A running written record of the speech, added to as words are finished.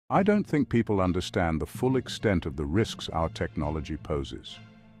I don't think people understand the full extent of the risks our technology poses.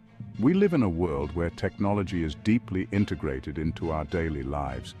 We live in a world where technology is deeply integrated into our daily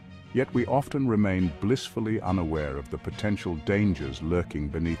lives, yet we often remain blissfully unaware of the potential dangers lurking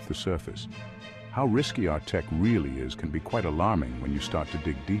beneath the surface. How risky our tech really is can be quite alarming when you start to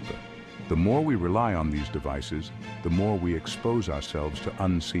dig deeper. The more we rely on these devices, the more we expose ourselves to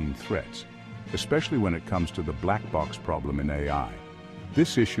unseen threats, especially when it comes to the black box problem in AI.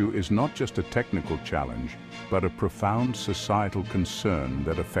 This issue is not just a technical challenge, but a profound societal concern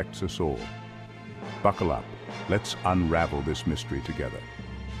that affects us all. Buckle up, let's unravel this mystery together.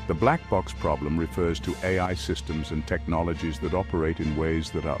 The black box problem refers to AI systems and technologies that operate in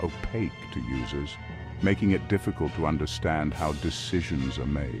ways that are opaque to users, making it difficult to understand how decisions are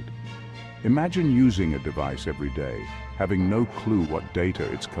made. Imagine using a device every day, having no clue what data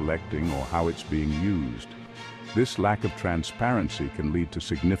it's collecting or how it's being used. This lack of transparency can lead to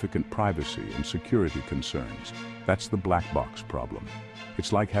significant privacy and security concerns. That's the black box problem.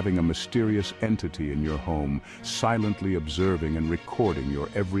 It's like having a mysterious entity in your home, silently observing and recording your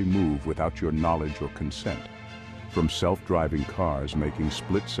every move without your knowledge or consent. From self-driving cars making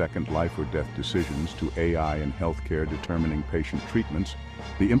split-second life or death decisions to AI in healthcare determining patient treatments,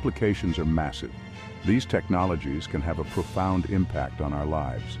 the implications are massive. These technologies can have a profound impact on our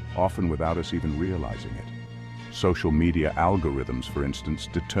lives, often without us even realizing it. Social media algorithms, for instance,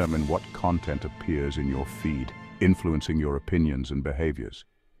 determine what content appears in your feed, influencing your opinions and behaviors.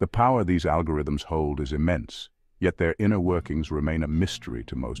 The power these algorithms hold is immense, yet their inner workings remain a mystery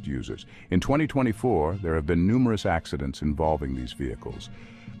to most users. In 2024, there have been numerous accidents involving these vehicles,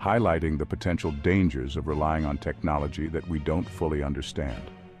 highlighting the potential dangers of relying on technology that we don't fully understand.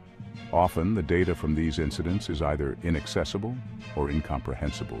 Often, the data from these incidents is either inaccessible or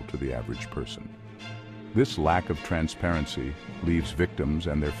incomprehensible to the average person. This lack of transparency leaves victims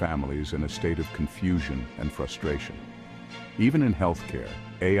and their families in a state of confusion and frustration. Even in healthcare,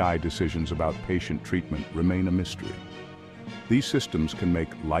 AI decisions about patient treatment remain a mystery. These systems can make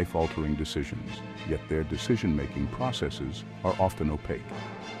life-altering decisions, yet their decision-making processes are often opaque.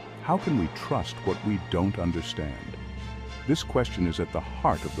 How can we trust what we don't understand? This question is at the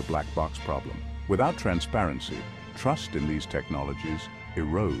heart of the black box problem. Without transparency, trust in these technologies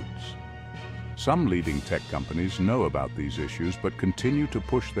erodes. Some leading tech companies know about these issues but continue to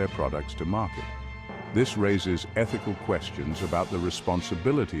push their products to market. This raises ethical questions about the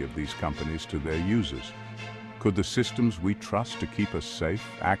responsibility of these companies to their users. Could the systems we trust to keep us safe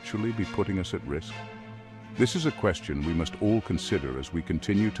actually be putting us at risk? This is a question we must all consider as we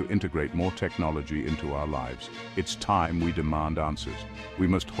continue to integrate more technology into our lives. It's time we demand answers. We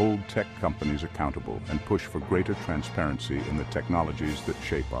must hold tech companies accountable and push for greater transparency in the technologies that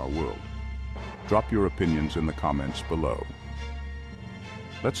shape our world. Drop your opinions in the comments below.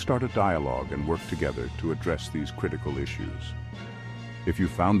 Let's start a dialogue and work together to address these critical issues. If you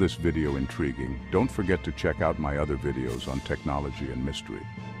found this video intriguing, don't forget to check out my other videos on technology and mystery.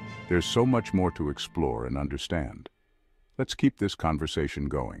 There's so much more to explore and understand. Let's keep this conversation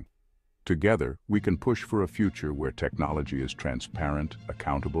going. Together, we can push for a future where technology is transparent,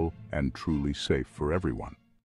 accountable, and truly safe for everyone.